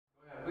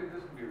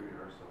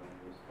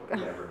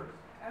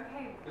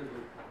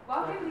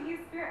Welcome to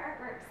Youth Spirit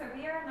Artwork. So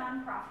we are a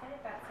nonprofit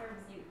that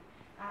serves youth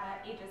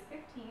ages 15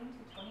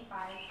 to 25,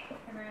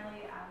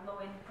 primarily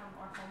low income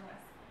or homeless.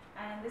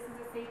 And this is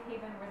a safe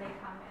haven where they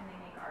come and they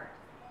make art.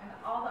 And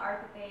all the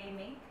art that they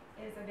make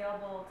is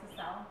available to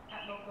sell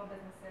at local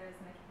businesses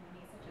in the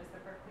community, such as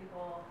the Berkeley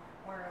Bowl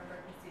or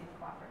Berkeley Student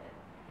Cooperative.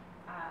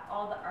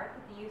 All the art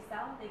that the youth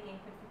sell, they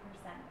gain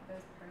 50% of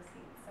those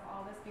proceeds. So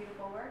all this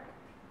beautiful work,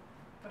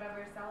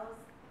 whatever sells,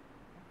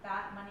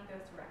 that money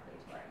goes directly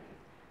to our youth.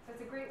 So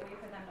it's a great way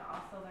for them to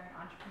also learn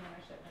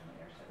entrepreneurship and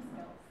leadership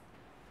skills.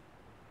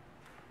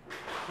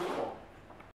 Cool.